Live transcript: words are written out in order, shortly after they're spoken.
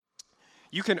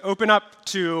You can open up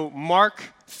to Mark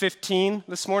 15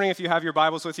 this morning if you have your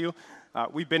Bibles with you.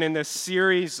 We've been in this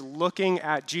series looking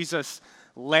at Jesus'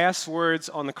 last words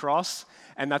on the cross,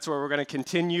 and that's where we're going to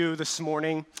continue this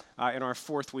morning in our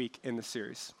fourth week in the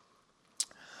series.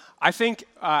 I think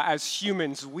as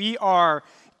humans, we are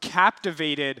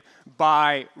captivated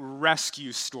by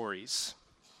rescue stories.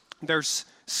 There's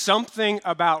something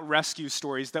about rescue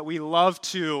stories that we love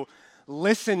to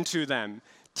listen to them,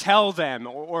 tell them,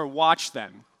 or watch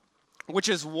them, which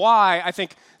is why I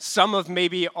think some of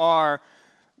maybe our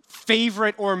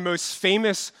favorite or most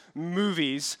famous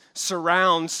movies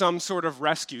surround some sort of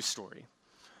rescue story.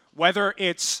 Whether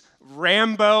it's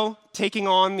Rambo taking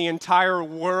on the entire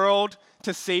world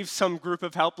to save some group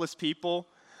of helpless people,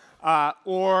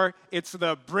 or it's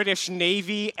the British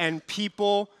Navy and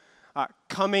people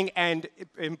coming and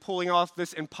pulling off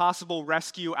this impossible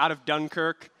rescue out of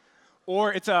Dunkirk,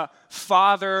 or it's a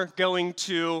father going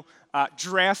to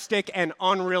drastic and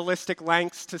unrealistic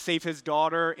lengths to save his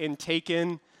daughter in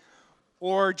Taken,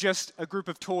 or just a group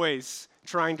of toys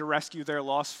trying to rescue their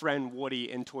lost friend Woody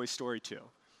in Toy Story 2.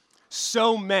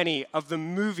 So many of the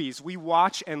movies we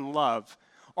watch and love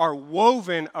are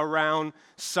woven around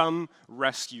some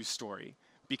rescue story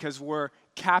because we're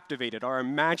captivated. Our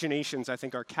imaginations, I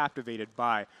think, are captivated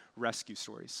by rescue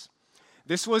stories.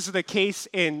 This was the case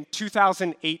in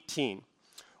 2018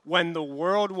 when the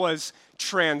world was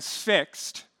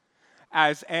transfixed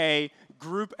as a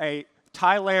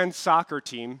Thailand soccer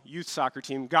team, youth soccer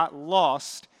team, got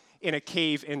lost in a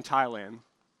cave in Thailand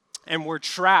and were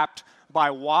trapped by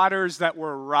waters that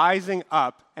were rising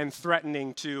up and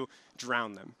threatening to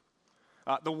drown them.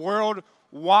 The world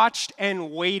watched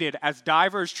and waited as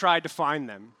divers tried to find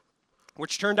them,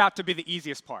 which turned out to be the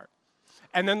easiest part.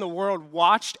 And then the world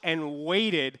watched and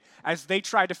waited as they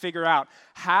tried to figure out,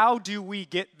 how do we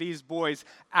get these boys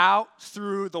out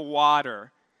through the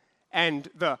water and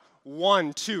the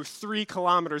 1, 2, 3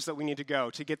 kilometers that we need to go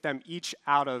to get them each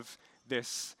out of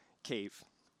this cave.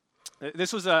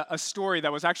 This was a story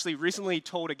that was actually recently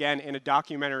told again in a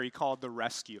documentary called The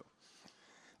Rescue,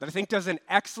 that I think does an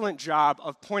excellent job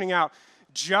of pointing out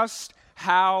just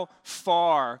how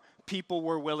far people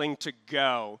were willing to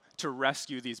go to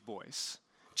rescue these boys,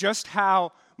 just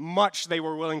how much they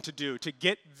were willing to do to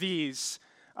get these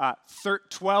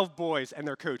 12 boys and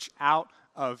their coach out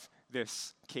of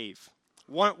this cave.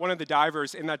 One of the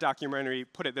divers in that documentary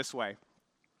put it this way.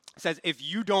 It says, if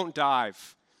you don't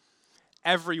dive,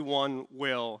 everyone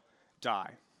will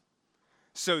die.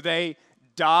 So they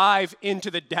dive into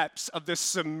the depths of this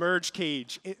submerged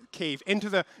cave, into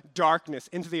the darkness,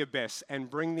 into the abyss, and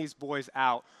bring these boys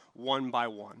out one by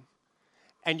one.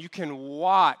 And you can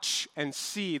watch and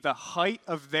see the height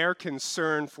of their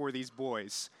concern for these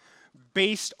boys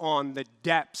based on the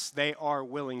depths they are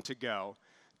willing to go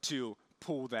to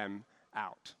pull them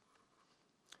out.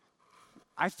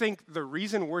 I think the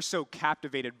reason we're so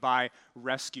captivated by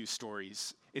rescue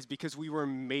stories is because we were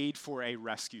made for a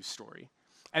rescue story.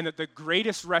 And that the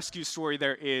greatest rescue story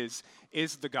there is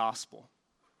the gospel.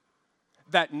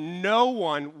 That no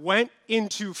one went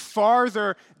into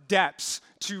farther depths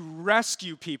to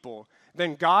rescue people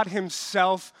than God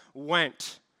himself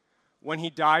went when he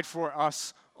died for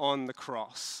us on the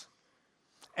cross.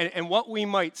 And what we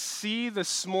might see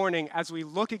this morning as we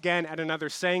look again at another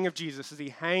saying of Jesus as he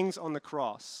hangs on the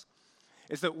cross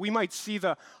is that we might see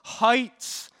the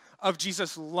heights of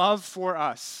Jesus' love for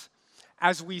us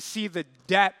as we see the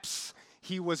depths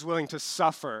he was willing to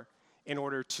suffer in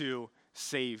order to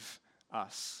save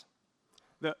us.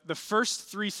 The first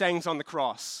 3 sayings on the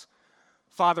cross,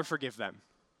 Father, forgive them.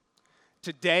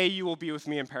 Today you will be with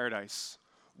me in paradise.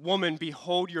 Woman,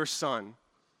 behold your son.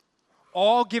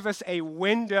 All give us a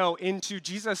window into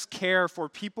Jesus' care for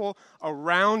people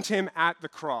around him at the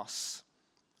cross.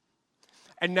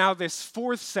 And now this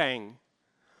 4th saying,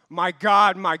 my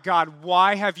God,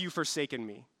 why have you forsaken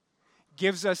me?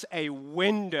 Gives us a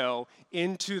window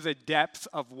into the depth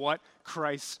of what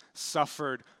Christ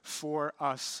suffered for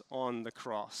us on the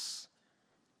cross.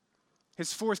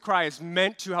 His 4th cry is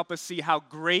meant to help us see how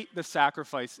great the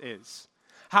sacrifice is,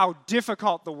 how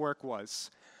difficult the work was,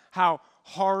 how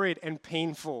horrid and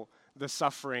painful the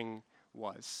suffering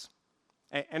was.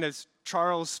 And as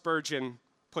Charles Spurgeon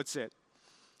puts it,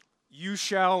 you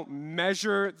shall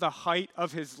measure the height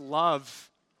of his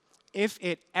love, if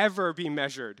it ever be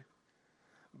measured,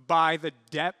 by the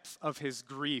depth of his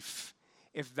grief,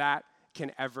 if that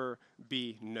can ever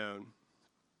be known.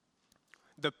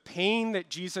 The pain that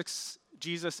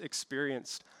Jesus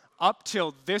experienced up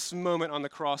till this moment on the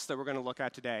cross that we're going to look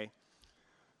at today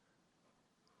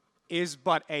is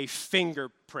but a finger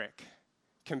prick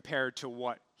compared to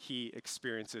what he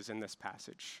experiences in this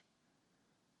passage.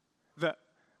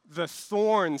 The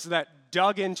thorns that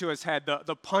dug into his head,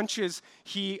 the punches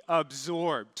he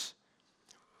absorbed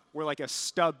were like a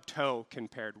stubbed toe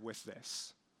compared with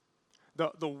this.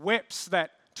 The whips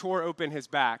that tore open his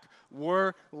back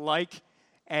were like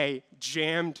a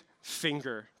jammed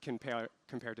finger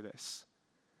compared to this.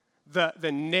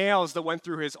 The nails that went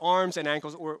through his arms and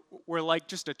ankles were like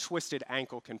just a twisted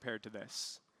ankle compared to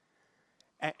this.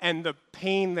 And the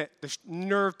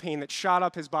nerve pain that shot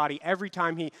up his body every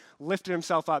time he lifted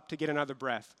himself up to get another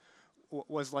breath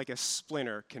was like a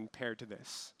splinter compared to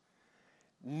this.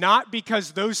 Not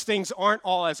because those things aren't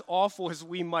all as awful as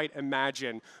we might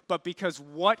imagine, but because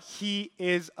what he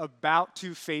is about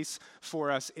to face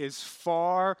for us is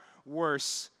far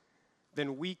worse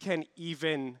than we can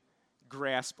even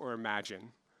grasp or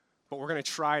imagine. But we're going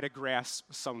to try to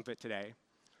grasp some of it today,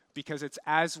 because it's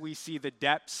as we see the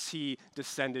depths he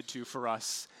descended to for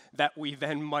us that we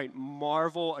then might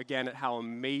marvel again at how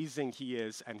amazing he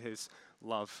is and his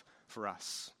love for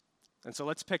us. And so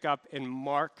let's pick up in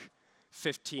Mark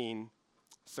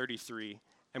 15:33,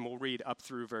 and we'll read up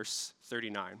through verse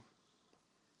 39.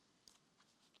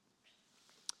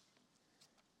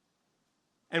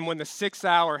 And when the 6th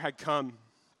hour had come,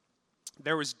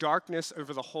 there was darkness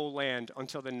over the whole land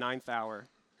until the 9th hour.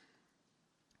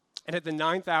 And at the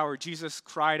 9th hour, Jesus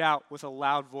cried out with a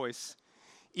loud voice,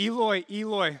 "Eloi,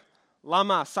 Eloi,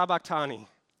 lama sabachthani,"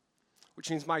 which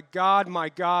means, my God,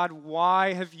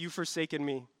 why have you forsaken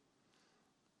me?"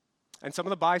 And some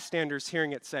of the bystanders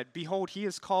hearing it said, "Behold, he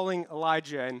is calling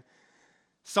Elijah." And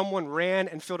someone ran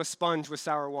and filled a sponge with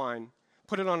sour wine,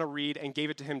 put it on a reed, and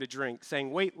gave it to him to drink,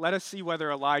 saying, "Wait, let us see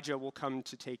whether Elijah will come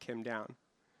to take him down."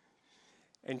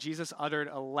 And Jesus uttered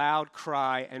a loud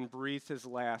cry and breathed his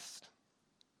last.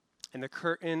 And the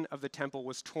curtain of the temple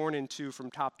was torn in two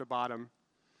from top to bottom.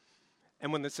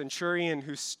 And when the centurion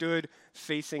who stood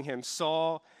facing him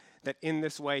saw that in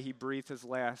this way he breathed his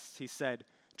last, he said,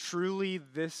 "Truly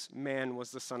this man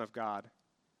was the Son of God."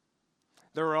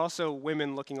 There were also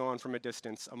women looking on from a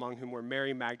distance, among whom were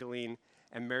Mary Magdalene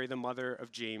and Mary the mother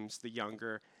of James the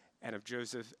younger, and of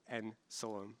Joseph and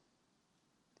Salome.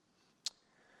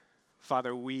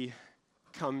 Father, we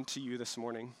come to you this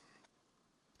morning.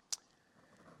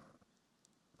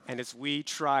 And as we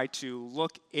try to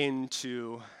look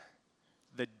into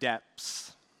the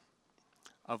depths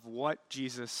of what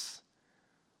Jesus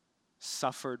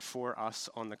suffered for us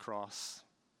on the cross,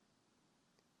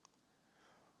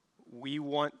 we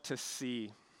want to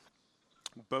see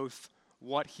both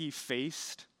what he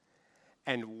faced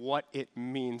and what it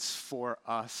means for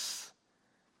us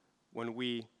when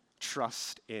we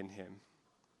trust in him.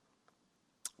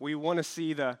 We want to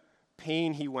see the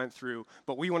pain he went through,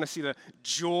 but we want to see the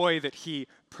joy that he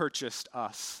purchased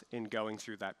us in going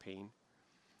through that pain.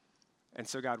 And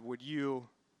so, God, would you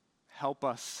help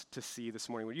us to see this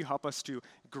morning? Would you help us to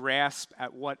grasp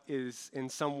at what is in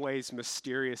some ways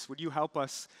mysterious? Would you help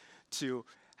us to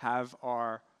have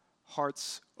our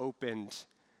hearts opened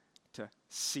to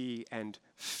see and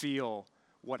feel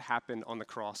what happened on the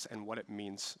cross and what it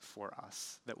means for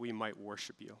us, that we might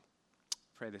worship you?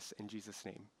 Pray this in Jesus'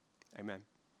 name. Amen.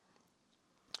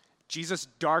 Jesus'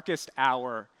 darkest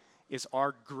hour is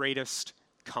our greatest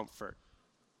comfort,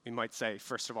 we might say,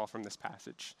 first of all, from this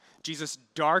passage. Jesus'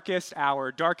 darkest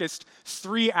hour, darkest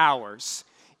 3 hours,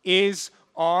 is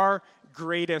our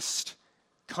greatest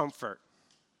comfort.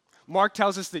 Mark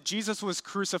tells us that Jesus was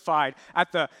crucified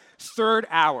at the 3rd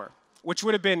hour, which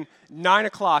would have been 9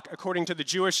 o'clock according to the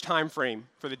Jewish time frame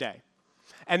for the day.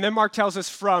 And then Mark tells us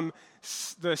from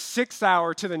the 6th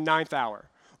hour to the 9th hour,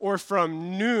 or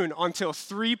from noon until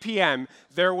 3 p.m.,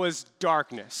 there was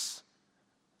darkness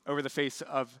over the face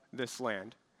of this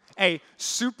land. A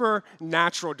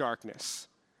supernatural darkness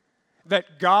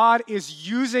that God is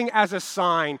using as a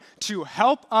sign to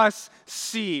help us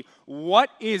see what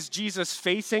is Jesus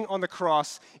facing on the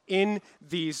cross in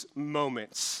these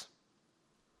moments.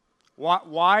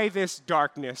 Why this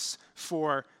darkness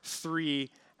for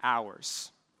 3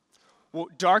 hours? Well,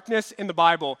 darkness in the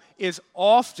Bible is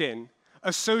often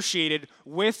associated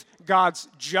with God's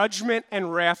judgment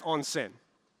and wrath on sin.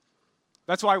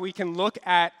 That's why we can look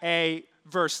at a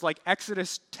verse like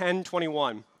Exodus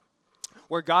 10:21,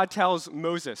 where God tells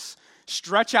Moses,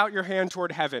 "Stretch out your hand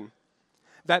toward heaven,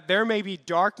 that there may be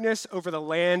darkness over the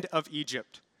land of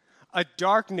Egypt, a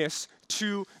darkness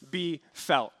to be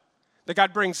felt." That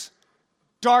God brings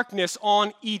darkness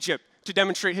on Egypt to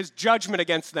demonstrate his judgment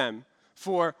against them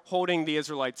for holding the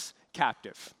Israelites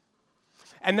captive.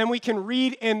 And then we can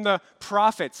read in the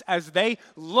prophets as they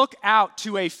look out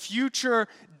to a future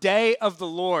day of the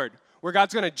Lord where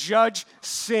God's going to judge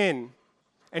sin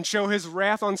and show his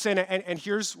wrath on sin. And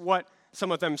here's what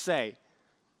some of them say.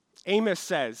 Amos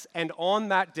says, "And on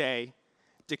that day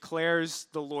declares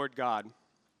the Lord God,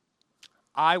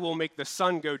 I will make the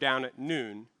sun go down at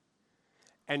noon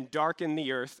and darken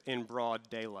the earth in broad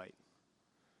daylight."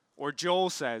 Or Joel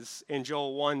says in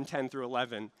Joel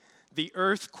 1:10-11, "The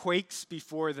earth quakes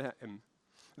before them,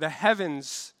 the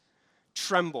heavens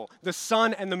tremble, the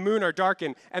sun and the moon are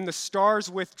darkened, and the stars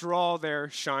withdraw their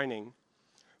shining.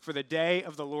 For the day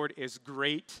of the Lord is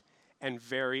great and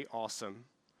very awesome.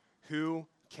 Who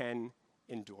can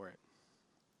endure it?"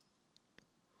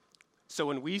 So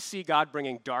when we see God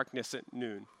bringing darkness at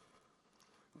noon,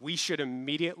 we should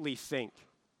immediately think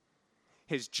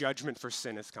his judgment for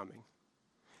sin is coming.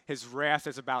 His wrath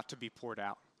is about to be poured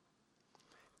out.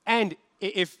 And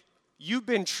if you've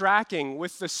been tracking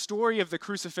with the story of the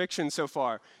crucifixion so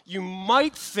far, you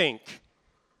might think,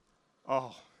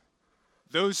 oh,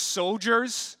 those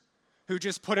soldiers who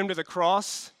just put him to the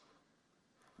cross,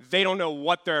 they don't know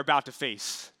what they're about to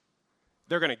face.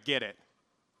 They're going to get it.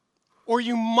 Or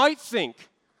you might think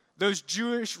those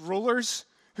Jewish rulers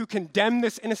who condemned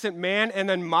this innocent man and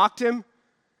then mocked him,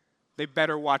 they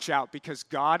better watch out because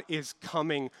God is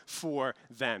coming for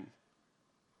them.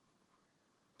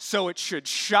 So it should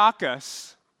shock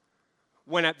us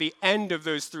when at the end of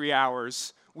those 3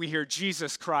 hours, we hear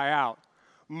Jesus cry out,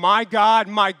 my God,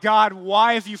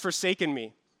 why have you forsaken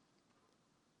me?"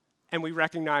 And we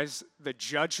recognize the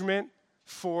judgment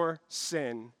for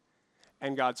sin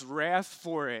and God's wrath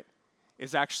for it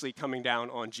is actually coming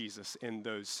down on Jesus in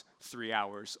those 3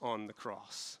 hours on the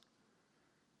cross.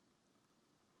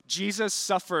 Jesus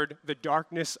suffered the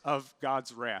darkness of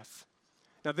God's wrath.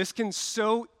 Now, this can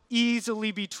so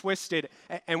easily be twisted,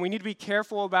 and we need to be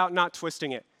careful about not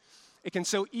twisting it. It can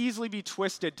so easily be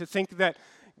twisted to think that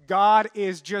God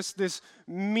is just this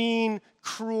mean,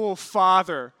 cruel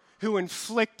father who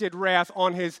inflicted wrath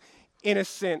on his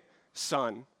innocent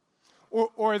son,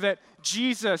 or that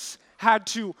Jesus had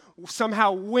to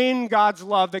somehow win God's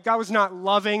love, that God was not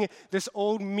loving this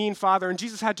old mean father, and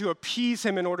Jesus had to appease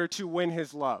him in order to win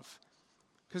his love.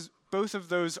 Because both of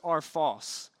those are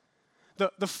false.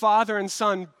 The father and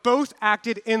son both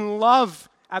acted in love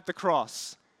at the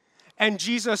cross, and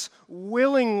Jesus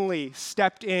willingly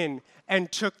stepped in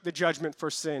and took the judgment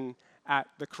for sin at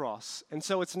the cross. And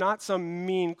so it's not some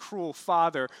mean, cruel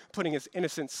father putting his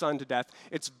innocent son to death.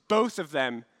 It's both of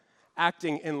them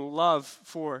acting in love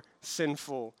for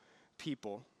sinful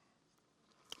people.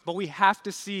 But we have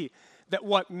to see that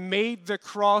what made the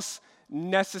cross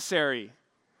necessary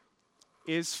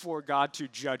is for God to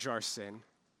judge our sin.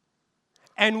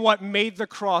 And what made the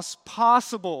cross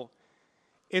possible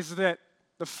is that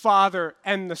the Father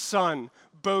and the Son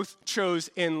both chose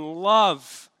in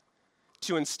love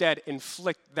to instead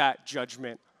inflict that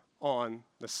judgment on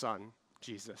the Son,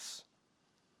 Jesus.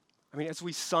 I mean, as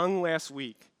we sung last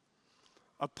week,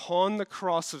 upon the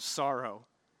cross of sorrow,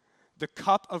 the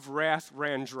cup of wrath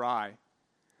ran dry,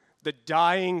 the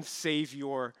dying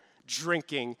Savior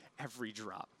drinking every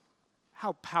drop.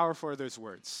 How powerful are those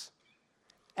words?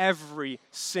 Every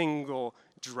single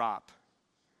drop.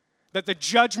 That the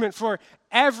judgment for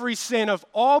every sin of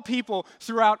all people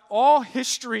throughout all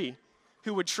history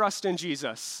who would trust in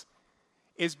Jesus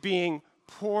is being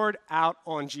poured out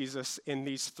on Jesus in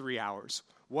these 3 hours.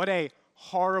 What a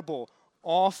horrible,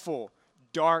 awful,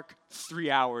 dark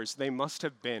 3 hours they must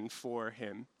have been for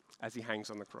him as he hangs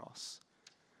on the cross.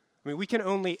 I mean, we can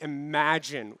only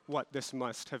imagine what this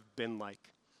must have been like.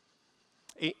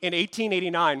 In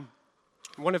 1889,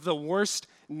 one of the worst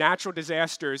natural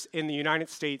disasters in the United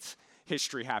States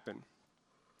history happened.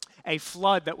 A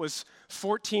flood that was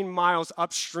 14 miles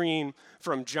upstream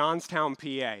from Johnstown,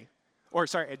 PA.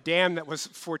 A dam that was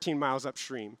 14 miles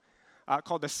upstream,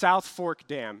 called the South Fork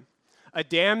Dam. A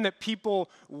dam that people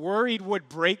worried would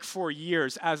break for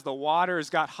years as the waters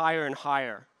got higher and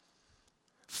higher.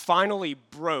 Finally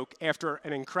broke after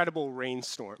an incredible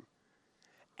rainstorm.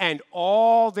 And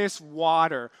all this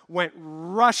water went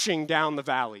rushing down the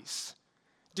valleys,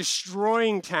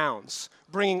 destroying towns,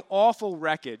 bringing awful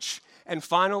wreckage, and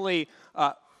finally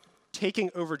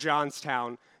taking over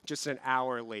Johnstown just an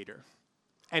hour later.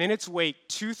 And in its wake,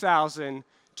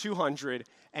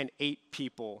 2,208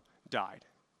 people died.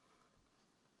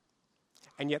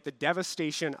 And yet the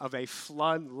devastation of a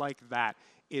flood like that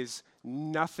is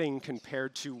nothing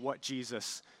compared to what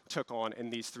Jesus took on in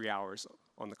these 3 hours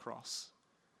on the cross.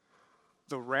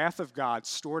 The wrath of God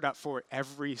stored up for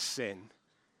every sin.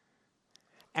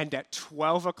 And at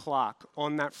 12 o'clock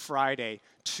on that Friday,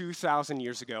 2,000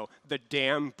 years ago, the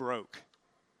dam broke.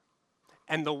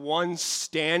 And the one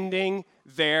standing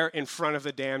there in front of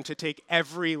the dam to take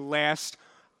every last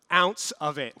ounce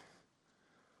of it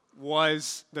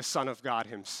was the Son of God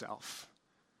himself.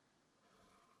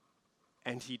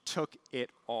 And he took it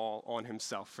all on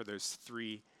himself for those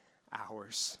 3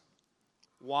 hours.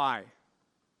 Why?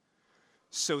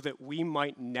 So that we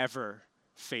might never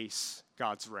face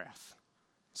God's wrath.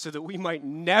 So that we might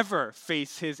never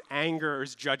face his anger or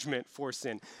his judgment for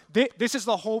sin. This is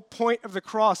the whole point of the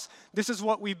cross. This is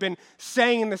what we've been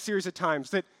saying in the series of times,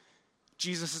 that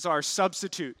Jesus is our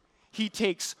substitute. He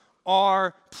takes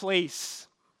our place.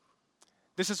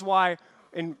 This is why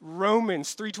in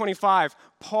Romans 3:25,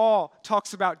 Paul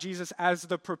talks about Jesus as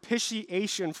the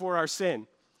propitiation for our sin.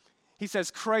 He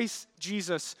says, Christ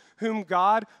Jesus, whom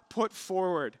God put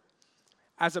forward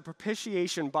as a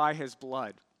propitiation by his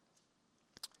blood.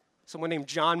 Someone named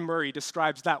John Murray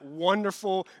describes that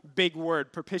wonderful big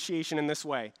word, propitiation, in this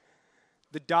way.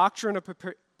 The doctrine of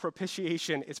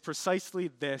propitiation is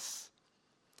precisely this,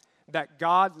 that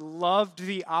God loved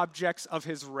the objects of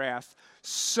his wrath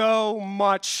so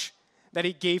much that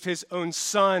he gave his own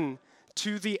Son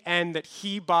to the end that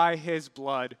he, by his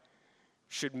blood,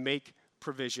 should make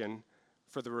provision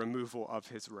for the removal of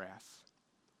his wrath.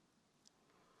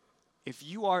 If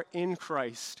you are in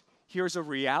Christ, here's a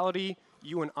reality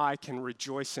you and I can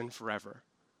rejoice in forever.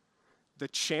 The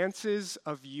chances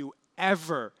of you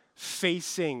ever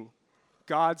facing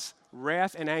God's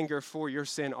wrath and anger for your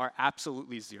sin are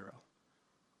absolutely zero.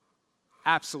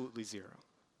 Absolutely zero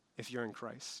if you're in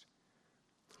Christ.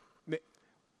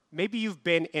 Maybe you've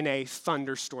been in a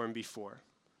thunderstorm before,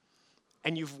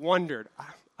 and you've wondered,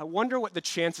 I wonder what the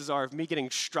chances are of me getting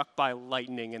struck by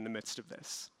lightning in the midst of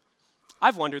this.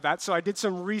 I've wondered that, so I did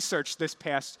some research this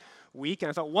past week, and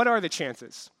I thought, what are the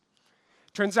chances?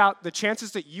 Turns out the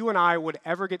chances that you and I would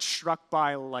ever get struck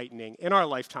by lightning in our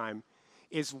lifetime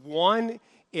is 1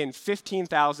 in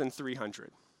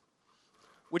 15,300,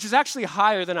 which is actually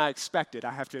higher than I expected,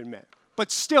 I have to admit, but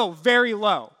still very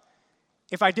low.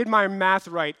 If I did my math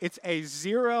right, it's a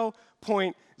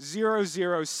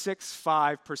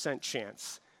 0.0065%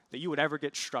 chance that you would ever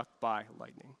get struck by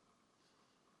lightning.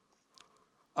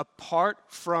 Apart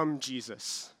from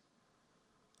Jesus,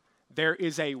 there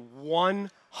is a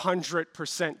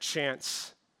 100%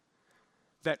 chance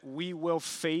that we will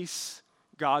face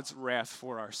God's wrath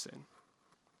for our sin.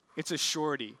 It's a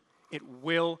surety. It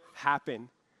will happen.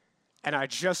 And I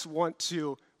just want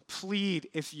to plead,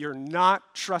 if you're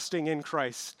not trusting in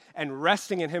Christ and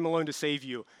resting in him alone to save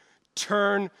you,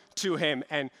 turn to him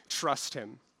and trust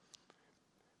him,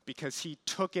 because he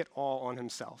took it all on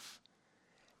himself.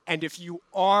 And if you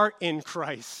are in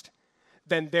Christ,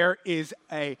 then there is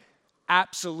a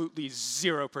absolutely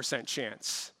 0%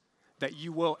 chance that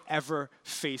you will ever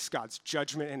face God's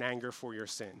judgment and anger for your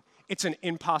sin. It's an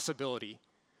impossibility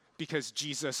because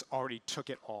Jesus already took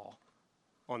it all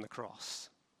on the cross.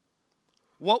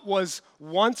 What was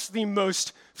once the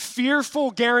most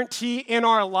fearful guarantee in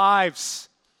our lives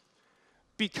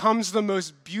becomes the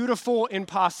most beautiful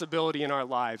impossibility in our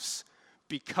lives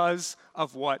because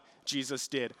of what Jesus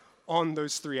did on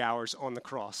those 3 hours on the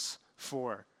cross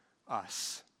for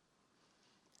us.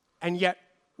 And yet,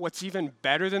 what's even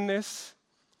better than this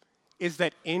is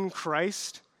that in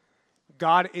Christ,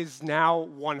 God is now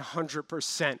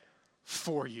 100%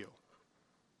 for you.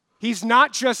 He's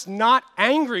not just not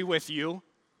angry with you,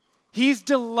 he's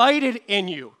delighted in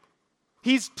you.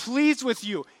 He's pleased with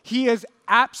you. He is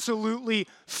absolutely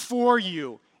for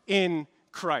you in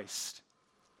Christ.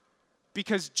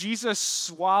 Because Jesus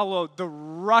swallowed the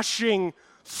rushing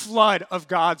flood of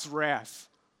God's wrath.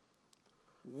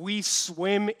 We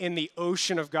swim in the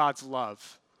ocean of God's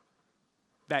love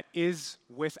that is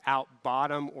without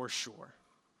bottom or shore.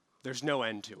 There's no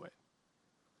end to it.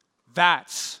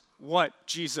 That's what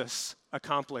Jesus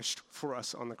accomplished for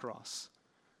us on the cross.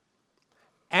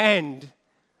 And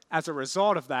as a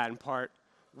result of that, in part,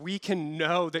 we can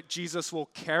know that Jesus will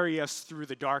carry us through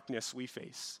the darkness we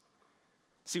face.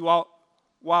 See,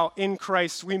 while in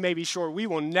Christ we may be sure we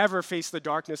will never face the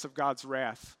darkness of God's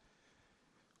wrath,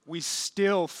 we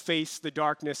still face the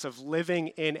darkness of living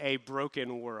in a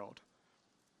broken world.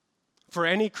 For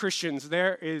any Christians,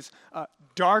 there is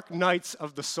dark nights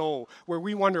of the soul where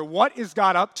we wonder, what is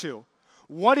God up to?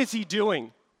 What is he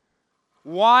doing?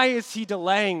 Why is he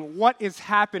delaying? What is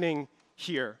happening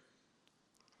here?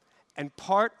 And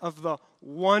part of the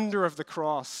wonder of the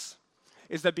cross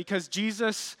is that because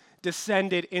Jesus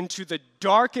descended into the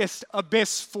darkest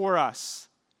abyss for us,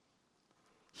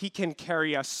 he can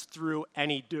carry us through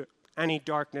any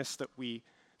darkness that we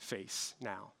face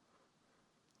now.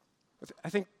 I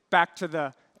think back to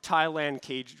the Thailand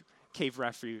cave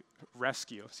rescue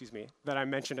that I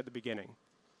mentioned at the beginning.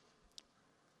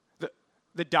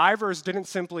 The divers didn't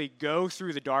simply go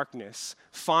through the darkness,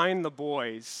 find the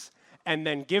boys, and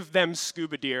then give them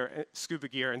scuba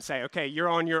gear and say, okay, you're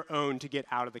on your own to get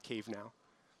out of the cave now.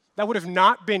 That would have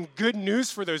not been good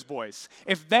news for those boys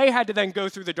if they had to then go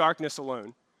through the darkness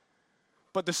alone.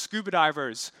 But the scuba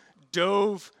divers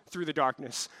dove through the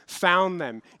darkness, found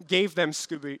them, gave them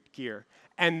scuba gear,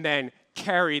 and then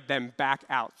carried them back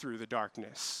out through the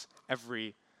darkness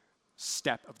every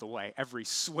step of the way, every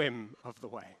swim of the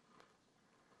way.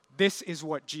 This is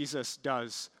what Jesus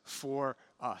does for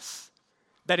us.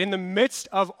 That in the midst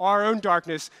of our own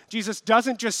darkness, Jesus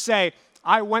doesn't just say,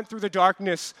 I went through the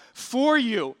darkness for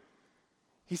you.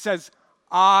 He says,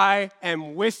 I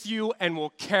am with you and will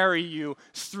carry you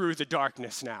through the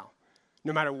darkness now,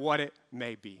 no matter what it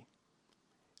may be.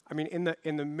 I mean,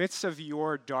 in the midst of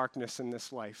your darkness in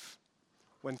this life,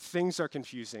 when things are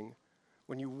confusing,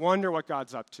 when you wonder what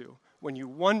God's up to, when you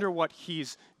wonder what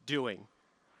he's doing,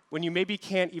 when you maybe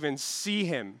can't even see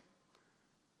him,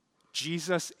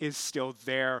 Jesus is still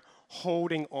there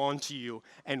holding on to you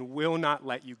and will not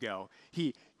let you go.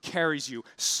 He carries you,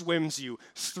 swims you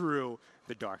through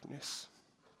the darkness.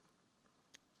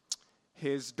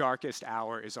 His darkest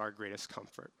hour is our greatest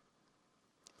comfort.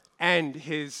 And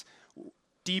his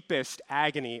deepest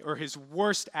agony, or his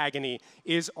worst agony,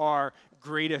 is our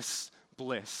greatest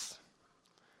bliss.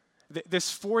 This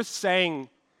fourth saying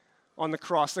on the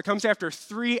cross that comes after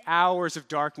 3 hours of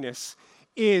darkness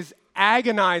is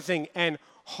agonizing and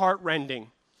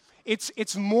heartrending.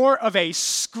 It's more of a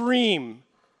scream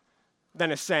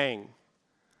than a saying.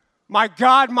 My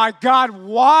God,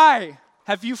 why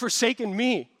have you forsaken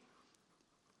me?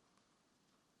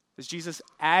 As Jesus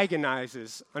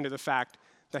agonizes under the fact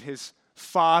that his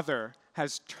Father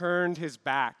has turned his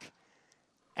back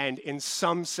and in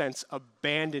some sense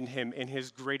abandoned him in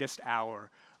his greatest hour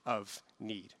of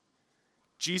need.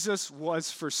 Jesus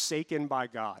was forsaken by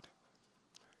God.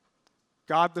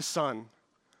 God the Son,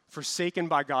 forsaken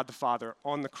by God the Father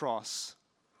on the cross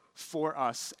for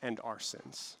us and our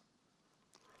sins.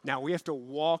 Now we have to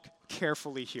walk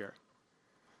carefully here,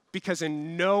 because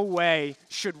in no way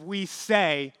should we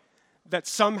say that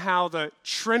somehow the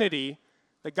Trinity,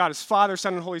 that God is Father,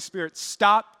 Son, and Holy Spirit,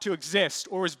 stopped to exist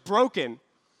or was broken.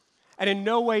 And in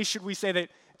no way should we say that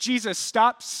Jesus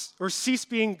stops or ceased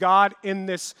being God in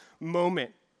this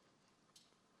moment.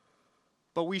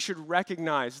 But we should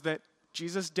recognize that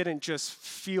Jesus didn't just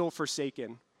feel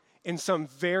forsaken. In some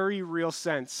very real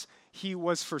sense, he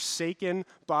was forsaken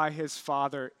by his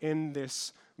Father in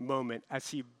this moment as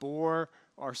he bore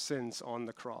our sins on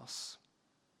the cross.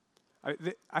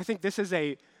 I think this is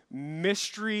a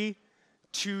mystery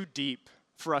too deep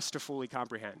for us to fully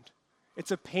comprehend.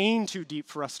 It's a pain too deep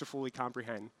for us to fully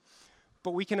comprehend.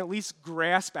 But we can at least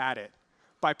grasp at it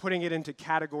by putting it into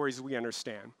categories we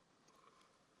understand.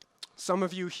 Some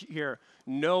of you here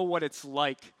know what it's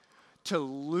like to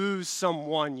lose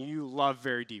someone you love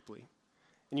very deeply.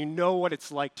 And you know what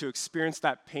it's like to experience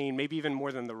that pain, maybe even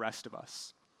more than the rest of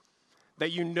us.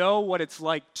 That you know what it's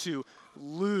like to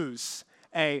lose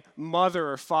a mother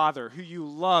or father who you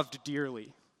loved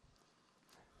dearly.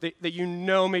 That you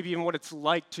know maybe even what it's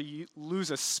like to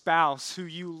lose a spouse who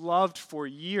you loved for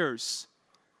years.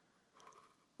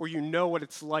 Or you know what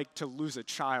it's like to lose a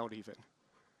child even.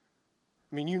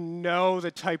 I mean, you know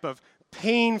the type of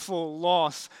painful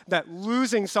loss that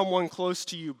losing someone close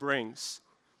to you brings.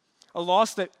 A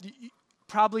loss that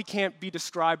probably can't be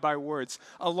described by words.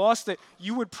 A loss that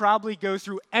you would probably go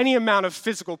through any amount of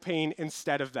physical pain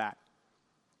instead of that.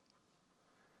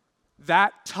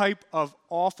 That type of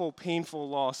awful, painful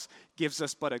loss gives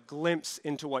us but a glimpse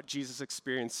into what Jesus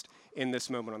experienced in this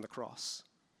moment on the cross.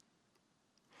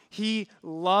 He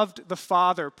loved the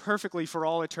Father perfectly for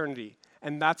all eternity,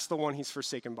 and that's the one he's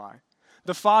forsaken by.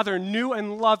 The Father knew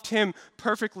and loved him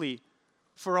perfectly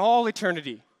for all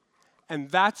eternity, and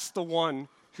that's the one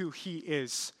who he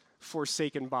is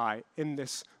forsaken by in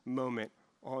this moment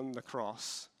on the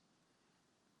cross.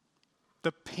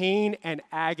 The pain and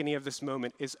agony of this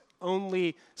moment is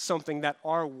only something that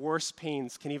our worst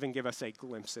pains can even give us a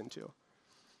glimpse into.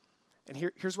 And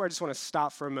here's where I just want to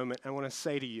stop for a moment. I want to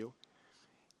say to you,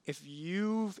 if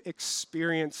you've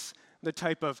experienced the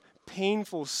type of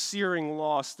painful, searing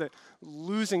loss that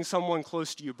losing someone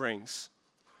close to you brings,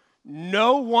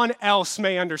 no one else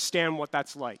may understand what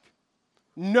that's like.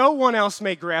 No one else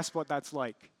may grasp what that's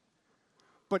like.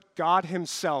 But God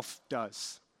himself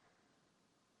does.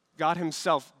 God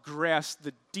himself grasped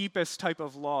the deepest type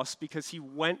of loss because he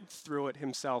went through it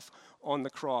himself on the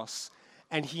cross.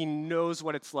 And he knows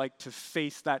what it's like to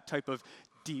face that type of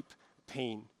deep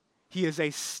pain. He is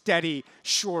a steady,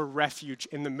 sure refuge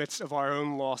in the midst of our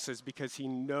own losses because he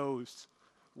knows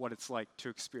what it's like to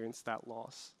experience that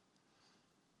loss.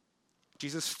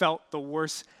 Jesus felt the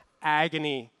worst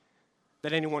agony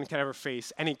that anyone could ever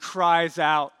face, and he cries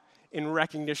out in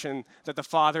recognition that the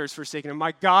Father has forsaken him.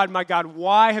 My God,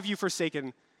 why have you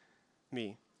forsaken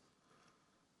me?"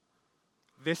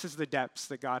 This is the depths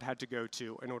that God had to go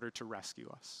to in order to rescue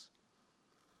us,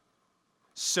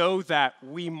 so that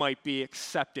we might be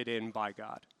accepted in by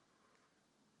God.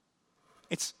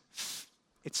 It's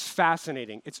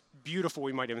fascinating. It's beautiful,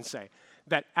 we might even say,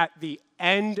 that at the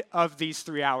end of these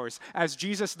 3 hours, as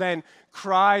Jesus then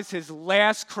cries his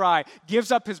last cry,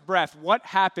 gives up his breath, what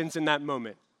happens in that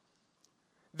moment?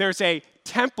 There's a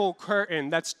temple curtain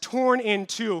that's torn in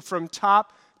two from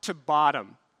top to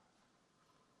bottom.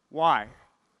 Why?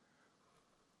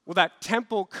 Well, that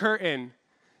temple curtain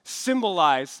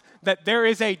symbolized that there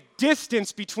is a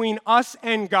distance between us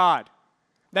and God.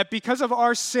 That because of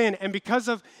our sin and because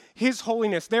of his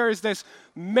holiness, there is this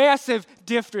massive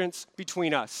difference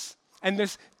between us. And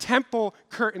this temple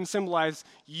curtain symbolized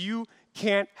you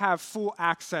can't have full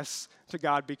access to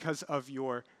God because of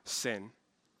your sin.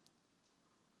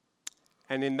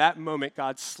 And in that moment,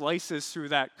 God slices through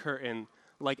that curtain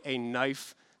like a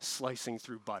knife slicing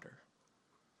through butter.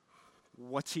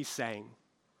 What's he saying?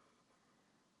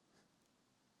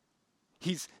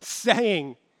 He's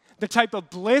saying the type of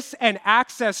bliss and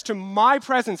access to my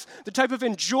presence, the type of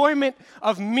enjoyment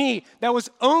of me that was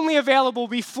only available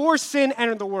before sin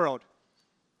entered the world,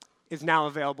 is now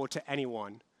available to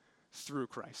anyone through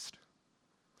Christ.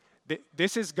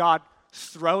 This is God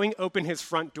throwing open his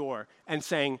front door and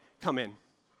saying, "Come in.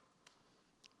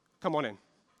 Come on in.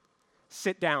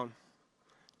 Sit down.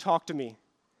 Talk to me.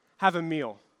 Have a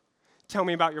meal. Tell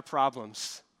me about your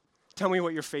problems. Tell me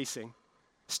what you're facing.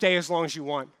 Stay as long as you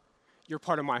want. You're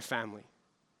part of my family."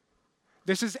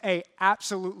 This is an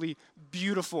absolutely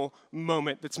beautiful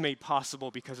moment that's made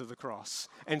possible because of the cross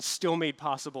and still made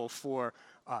possible for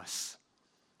us.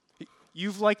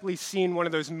 You've likely seen one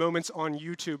of those moments on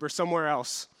YouTube or somewhere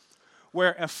else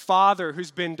where a father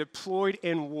who's been deployed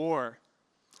in war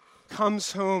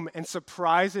comes home and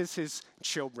surprises his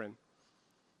children.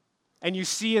 And you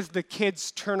see as the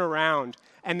kids turn around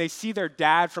and they see their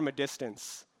dad from a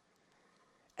distance.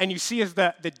 And you see as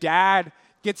the dad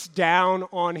gets down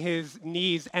on his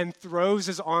knees and throws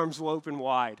his arms open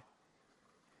wide.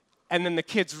 And then the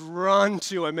kids run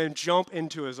to him and jump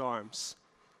into his arms.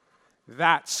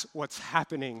 That's what's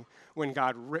happening when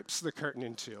God rips the curtain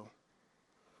in two.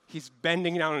 He's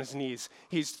bending down on his knees.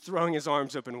 He's throwing his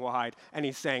arms open wide. And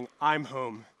he's saying, "I'm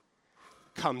home.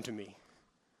 Come to me."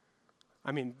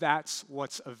 I mean, that's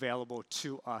what's available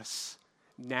to us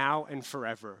now and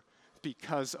forever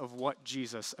because of what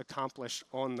Jesus accomplished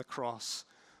on the cross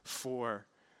for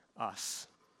us.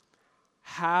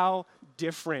 How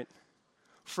different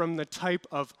from the type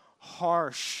of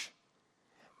harsh,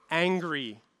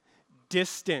 angry,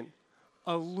 distant,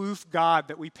 aloof God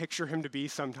that we picture him to be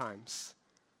sometimes.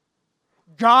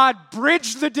 God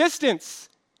bridged the distance.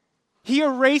 He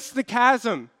erased the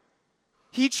chasm.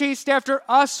 He chased after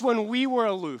us when we were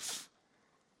aloof.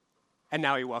 And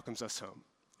now he welcomes us home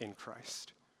in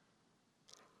Christ.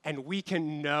 And we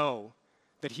can know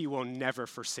that he will never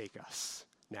forsake us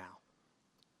now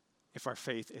if our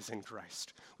faith is in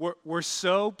Christ. We're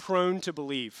so prone to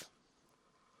believe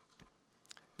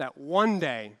that one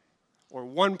day or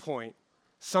one point,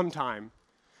 sometime,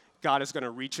 God is going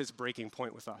to reach his breaking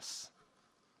point with us.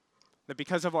 That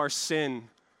because of our sin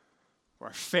or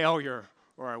our failure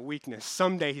or our weakness,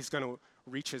 someday he's going to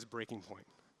reach his breaking point.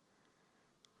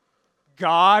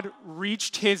 God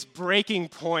reached his breaking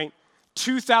point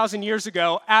 2,000 years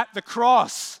ago at the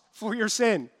cross for your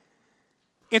sin.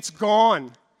 It's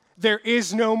gone. There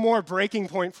is no more breaking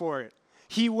point for it.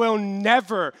 He will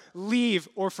never leave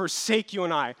or forsake you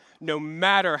and I, no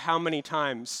matter how many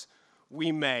times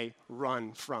we may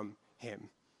run from him.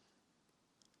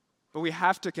 But we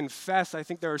have to confess, I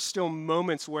think there are still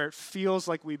moments where it feels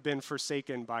like we've been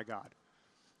forsaken by God,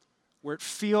 where it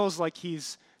feels like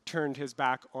he's turned his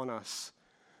back on us,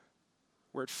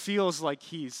 where it feels like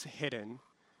he's hidden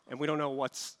and we don't know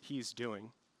what he's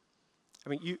doing. I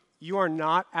mean, you are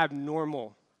not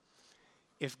abnormal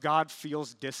if God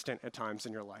feels distant at times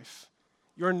in your life.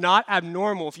 You're not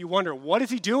abnormal if you wonder, what is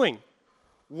he doing?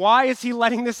 Why is he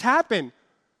letting this happen?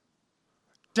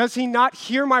 Does he not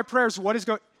hear my prayers? What is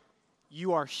going?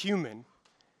 You are human.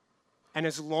 And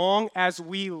as long as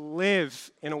we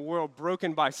live in a world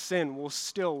broken by sin, we'll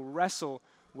still wrestle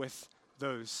with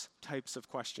those types of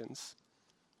questions.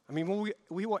 I mean,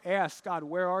 we will ask, God,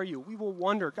 where are you? We will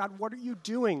wonder, God, what are you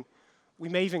doing? We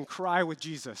may even cry with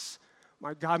Jesus,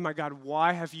 my God,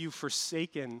 why have you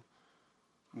forsaken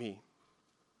me?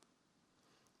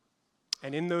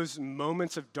 And in those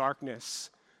moments of darkness,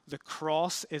 the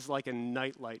cross is like a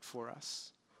nightlight for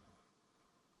us.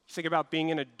 Think about being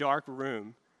in a dark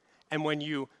room, and when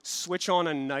you switch on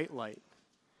a nightlight,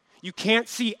 you can't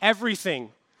see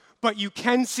everything, but you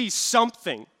can see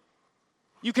something.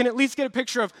 You can at least get a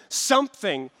picture of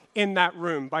something in that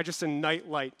room by just a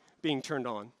nightlight being turned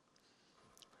on.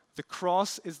 The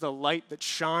cross is the light that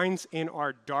shines in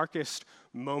our darkest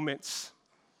moments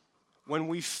when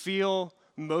we feel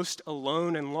most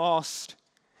alone and lost,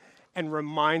 and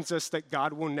reminds us that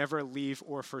God will never leave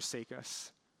or forsake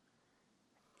us.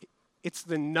 It's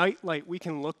the nightlight we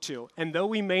can look to, and though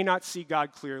we may not see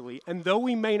God clearly, and though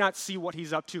we may not see what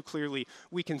he's up to clearly,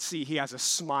 we can see he has a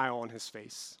smile on his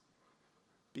face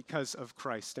because of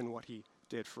Christ and what he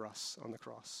did for us on the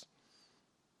cross.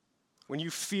 When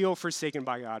you feel forsaken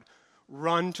by God,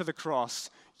 run to the cross,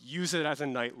 use it as a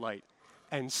nightlight,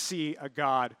 and see a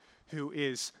God who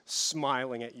is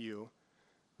smiling at you,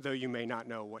 though you may not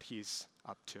know what he's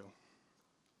up to.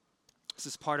 This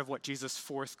is part of what Jesus'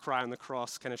 fourth cry on the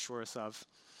cross can assure us of.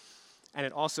 And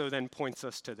it also then points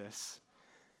us to this,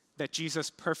 that Jesus'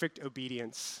 perfect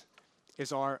obedience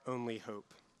is our only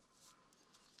hope.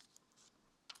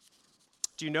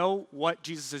 Do you know what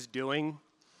Jesus is doing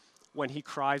when he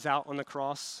cries out on the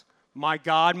cross? My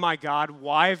God,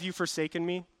 why have you forsaken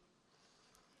me?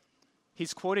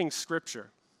 He's quoting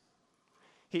scripture.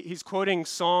 He's quoting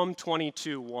Psalm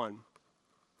 22:1,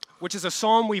 which is a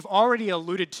psalm we've already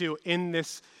alluded to in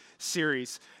this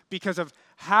series because of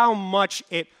how much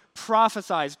it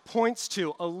prophesies, points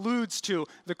to, alludes to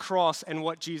the cross and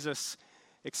what Jesus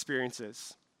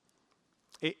experiences.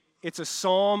 It's a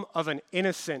psalm of an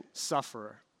innocent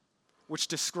sufferer, which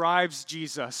describes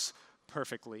Jesus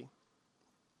perfectly.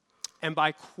 And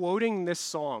by quoting this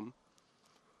psalm,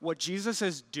 what Jesus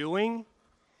is doing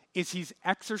is he's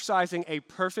exercising a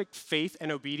perfect faith and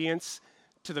obedience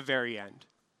to the very end.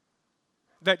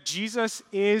 That Jesus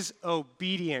is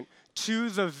obedient to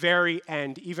the very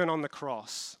end, even on the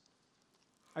cross.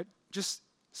 Just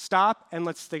stop and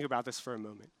let's think about this for a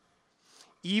moment.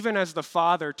 Even as the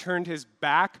Father turned his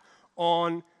back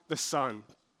on the Son,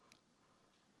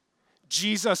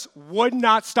 Jesus would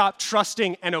not stop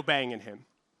trusting and obeying in him.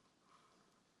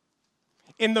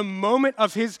 In the moment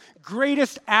of his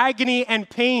greatest agony and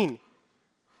pain,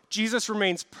 Jesus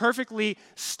remains perfectly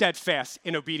steadfast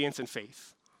in obedience and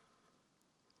faith.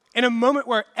 In a moment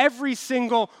where every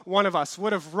single one of us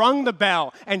would have rung the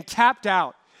bell and tapped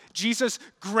out, Jesus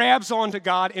grabs onto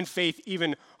God in faith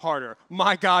even harder.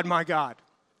 My God, my God.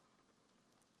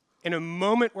 In a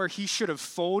moment where he should have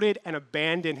folded and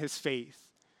abandoned his faith,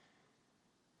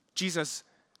 Jesus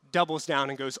doubles down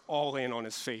and goes all in on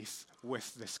his faith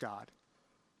with this God.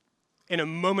 In a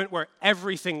moment where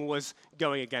everything was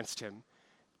going against him,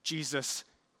 Jesus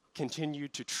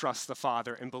continued to trust the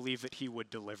Father and believe that he would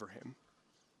deliver him.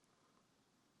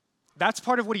 That's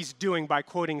part of what he's doing by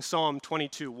quoting Psalm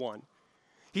 22:1.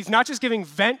 He's not just giving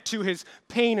vent to his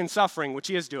pain and suffering, which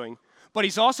he is doing, but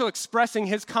he's also expressing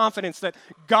his confidence that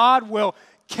God will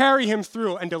carry him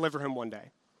through and deliver him one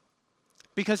day.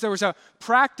 Because there was a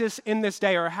practice in this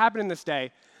day, or a habit in this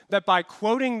day, that by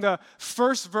quoting the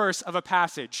first verse of a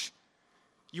passage,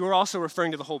 you are also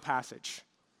referring to the whole passage.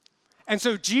 And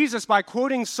so Jesus, by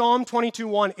quoting Psalm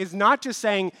 22:1, is not just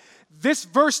saying, this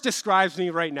verse describes me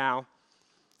right now.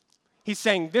 He's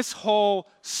saying, this whole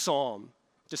psalm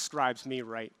describes me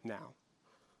right now.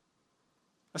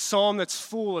 A psalm that's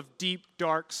full of deep,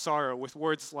 dark sorrow with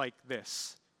words like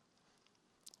this.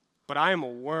 But I am a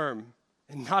worm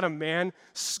and not a man,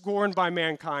 scorned by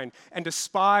mankind and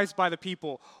despised by the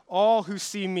people. All who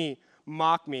see me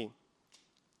mock me.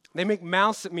 They make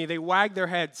mouths at me, they wag their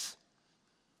heads.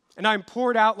 And I'm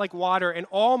poured out like water, and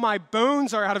all my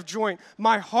bones are out of joint.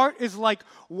 My heart is like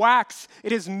wax.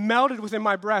 It is melted within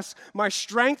my breast. My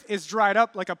strength is dried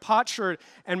up like a potsherd,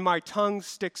 and my tongue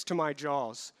sticks to my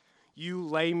jaws. You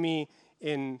lay me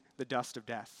in the dust of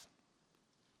death.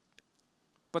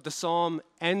 But the psalm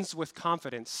ends with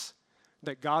confidence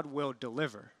that God will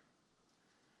deliver.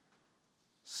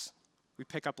 We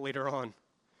pick up later on.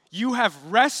 You have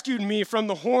rescued me from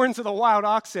the horns of the wild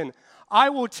oxen. I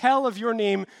will tell of your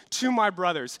name to my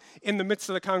brothers. In the midst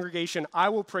of the congregation, I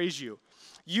will praise you.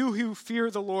 You who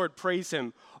fear the Lord, praise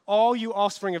him. All you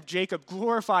offspring of Jacob,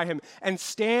 glorify him and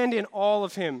stand in awe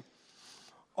of him.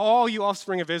 All you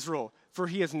offspring of Israel, for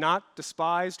he has not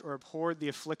despised or abhorred the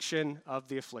affliction of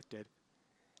the afflicted.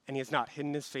 And he has not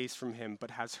hidden his face from him,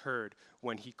 but has heard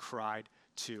when he cried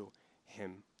to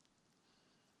him.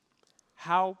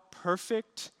 How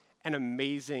perfect and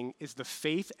amazing is the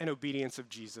faith and obedience of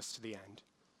Jesus to the end.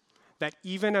 That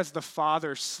even as the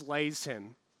Father slays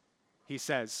him, he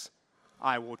says,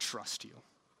 I will trust you.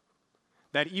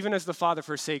 That even as the Father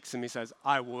forsakes him, he says,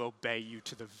 I will obey you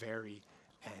to the very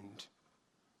end.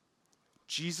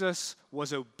 Jesus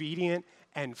was obedient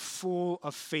and full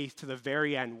of faith to the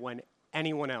very end when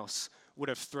anyone else would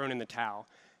have thrown in the towel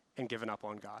and given up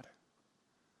on God.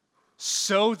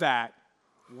 So that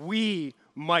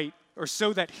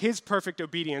so that his perfect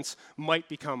obedience might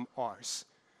become ours.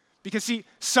 Because see,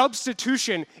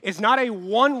 substitution is not a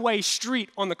one-way street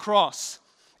on the cross.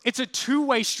 It's a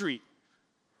two-way street.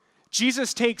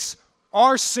 Jesus takes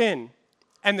our sin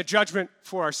and the judgment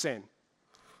for our sin,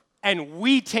 and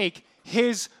we take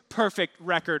his perfect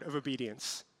record of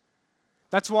obedience.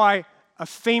 That's why a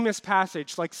famous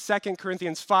passage like 2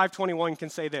 Corinthians 5:21 can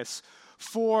say this,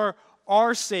 for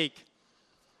our sake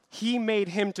he made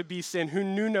him to be sin who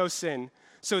knew no sin,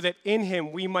 so that in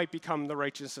him we might become the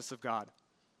righteousness of God.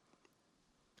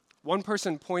 One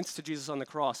person points to Jesus on the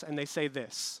cross and they say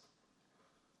this,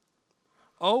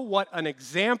 oh, what an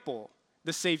example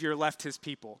the Savior left his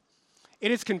people.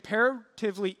 It is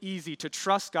comparatively easy to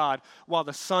trust God while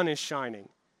the sun is shining.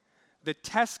 The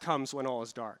test comes when all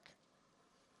is dark.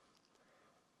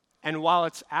 And while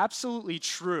it's absolutely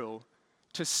true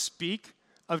to speak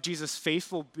of Jesus'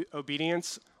 faithful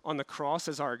obedience on the cross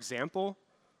as our example,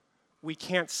 we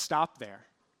can't stop there.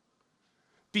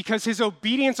 Because his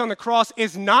obedience on the cross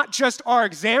is not just our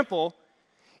example,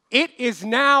 it is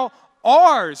now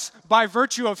ours by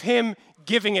virtue of him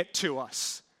giving it to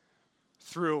us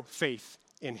through faith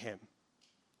in him.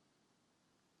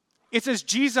 It's as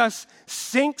Jesus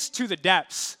sinks to the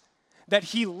depths that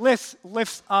he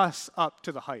lifts us up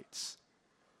to the heights.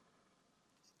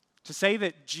 To say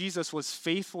that Jesus was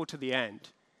faithful to the end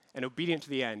and obedient to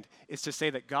the end is to say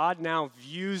that God now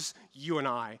views you and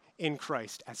I in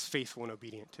Christ as faithful and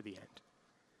obedient to the end.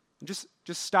 And just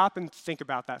stop and think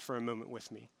about that for a moment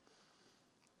with me.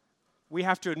 We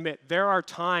have to admit there are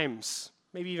times,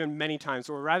 maybe even many times,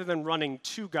 where rather than running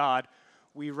to God,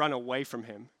 we run away from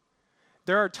him.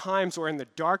 There are times where in the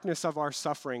darkness of our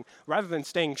suffering, rather than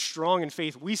staying strong in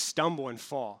faith, we stumble and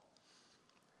fall.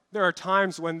 There are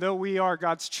times when, though we are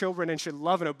God's children and should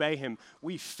love and obey him,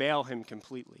 we fail him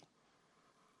completely.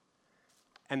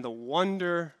 And the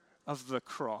wonder of the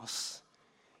cross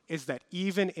is that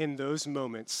even in those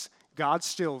moments, God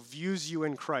still views you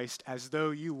in Christ as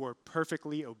though you were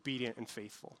perfectly obedient and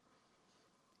faithful.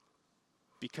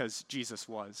 Because Jesus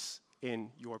was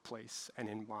in your place and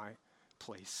in my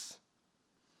place.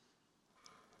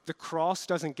 The cross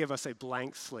doesn't give us a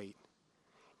blank slate.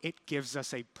 It gives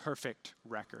us a perfect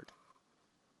record.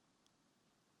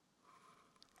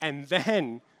 And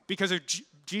then, because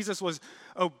Jesus was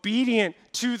obedient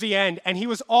to the end and he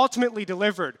was ultimately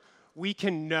delivered, we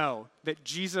can know that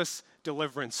Jesus'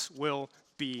 deliverance will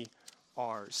be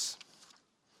ours.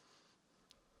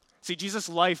 See, Jesus'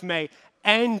 life may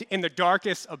end in the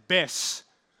darkest abyss,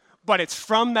 but it's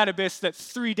from that abyss that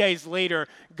 3 days later,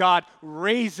 God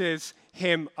raises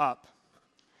him up.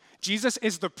 Jesus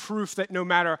is the proof that no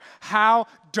matter how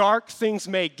dark things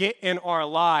may get in our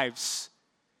lives,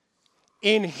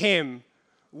 in him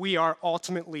we are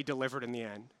ultimately delivered in the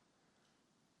end.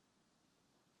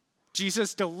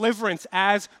 Jesus' deliverance,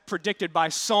 as predicted by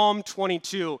Psalm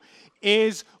 22,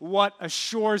 is what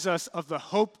assures us of the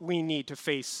hope we need to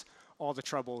face all the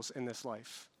troubles in this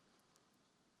life.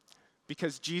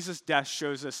 Because Jesus' death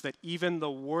shows us that even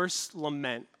the worst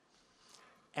lament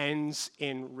ends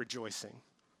in rejoicing.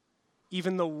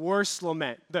 Even the worst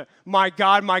lament, my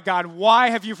God, why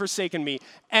have you forsaken me,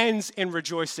 ends in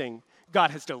rejoicing.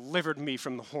 God has delivered me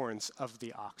from the horns of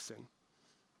the oxen.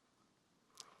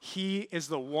 He is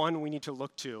the one we need to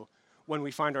look to when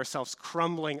we find ourselves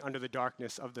crumbling under the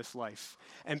darkness of this life,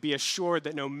 and be assured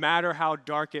that no matter how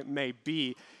dark it may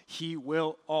be, he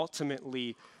will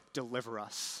ultimately deliver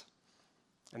us.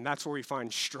 And that's where we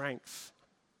find strength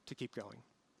to keep going.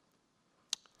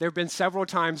 There have been several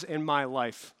times in my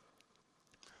life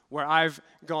where I've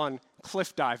gone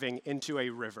cliff diving into a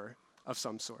river of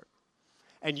some sort.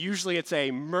 And usually it's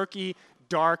a murky,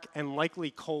 dark, and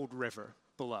likely cold river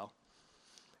below.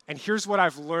 And here's what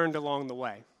I've learned along the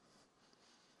way.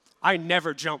 I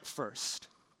never jump first.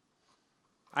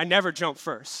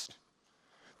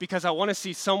 Because I want to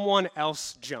see someone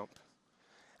else jump.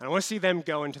 And I want to see them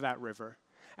go into that river.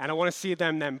 And I want to see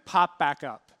them then pop back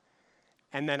up.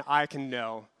 And then I can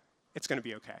know it's going to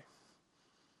be okay.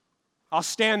 I'll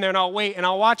stand there and I'll wait and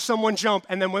I'll watch someone jump.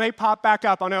 And then when they pop back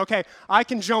up, I'll know, okay, I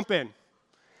can jump in.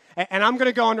 And I'm going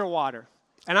to go underwater.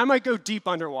 And I might go deep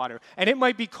underwater. And it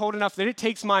might be cold enough that it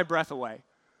takes my breath away.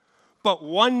 But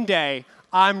one day,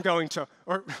 I'm going to,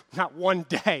 or not one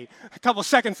day, a couple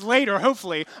seconds later,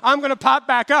 hopefully, I'm going to pop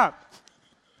back up.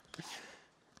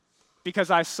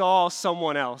 because I saw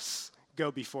someone else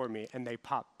go before me and they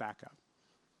popped back up.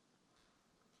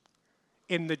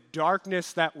 In the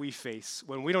darkness that we face,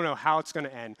 when we don't know how it's going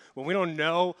to end, when we don't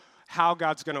know how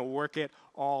God's going to work it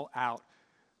all out,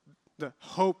 the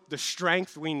hope, the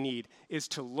strength we need is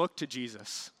to look to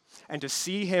Jesus and to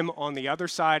see him on the other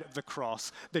side of the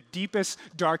cross, the deepest,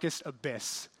 darkest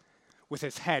abyss, with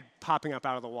his head popping up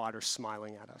out of the water,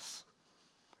 smiling at us.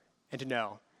 And to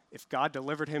know, if God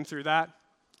delivered him through that,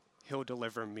 he'll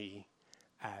deliver me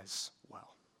as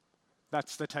well.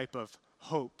 That's the type of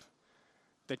hope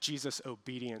that Jesus'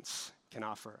 obedience can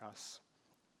offer us.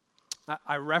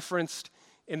 I referenced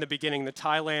in the beginning the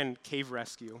Thailand cave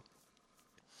rescue.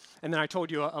 And then I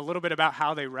told you a little bit about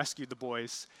how they rescued the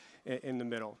boys in the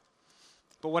middle.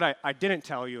 But what I didn't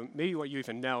tell you, maybe what you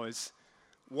even know, is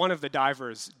one of the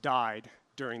divers died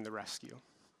during the rescue.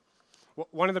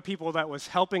 One of the people that was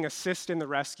helping assist in the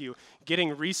rescue,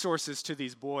 getting resources to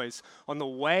these boys, on the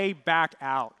way back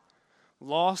out,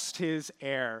 lost his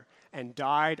air and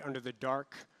died under the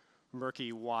dark,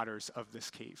 murky waters of this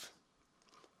cave.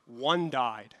 One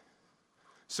died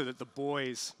so that the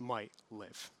boys might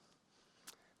live.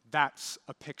 That's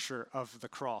a picture of the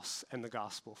cross and the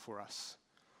gospel for us.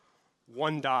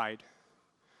 One died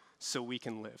so we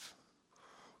can live.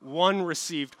 One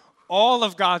received all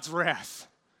of God's wrath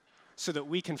so that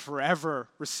we can forever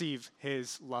receive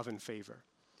his love and favor.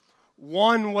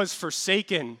 One was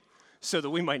forsaken so that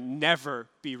we might never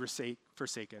be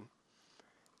forsaken.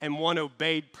 And one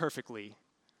obeyed perfectly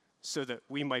so that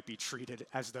we might be treated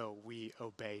as though we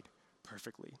obeyed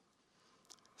perfectly.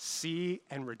 See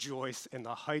and rejoice in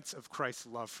the heights of Christ's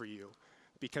love for you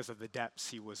because of the depths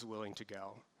he was willing to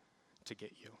go to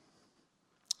get you.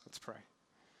 Let's pray.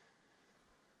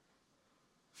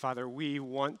 Father, we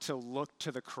want to look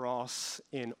to the cross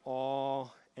in awe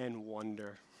and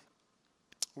wonder.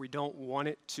 We don't want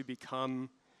it to become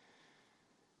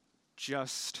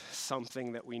just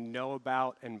something that we know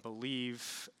about and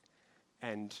believe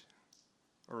and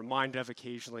are reminded of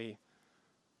occasionally.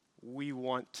 We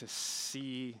want to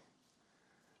see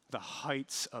the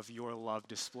heights of your love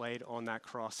displayed on that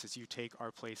cross as you take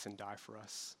our place and die for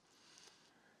us.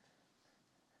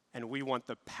 And we want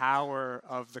the power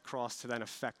of the cross to then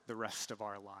affect the rest of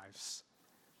our lives,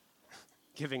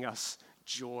 giving us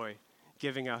joy,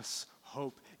 giving us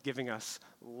hope, giving us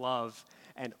love,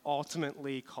 and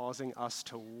ultimately causing us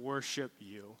to worship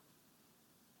you,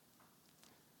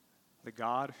 the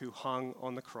God who hung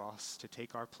on the cross to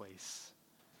take our place,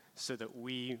 so that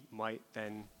we might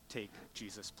then take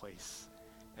Jesus' place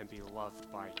and be loved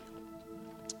by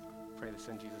you. Pray this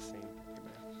in Jesus' name.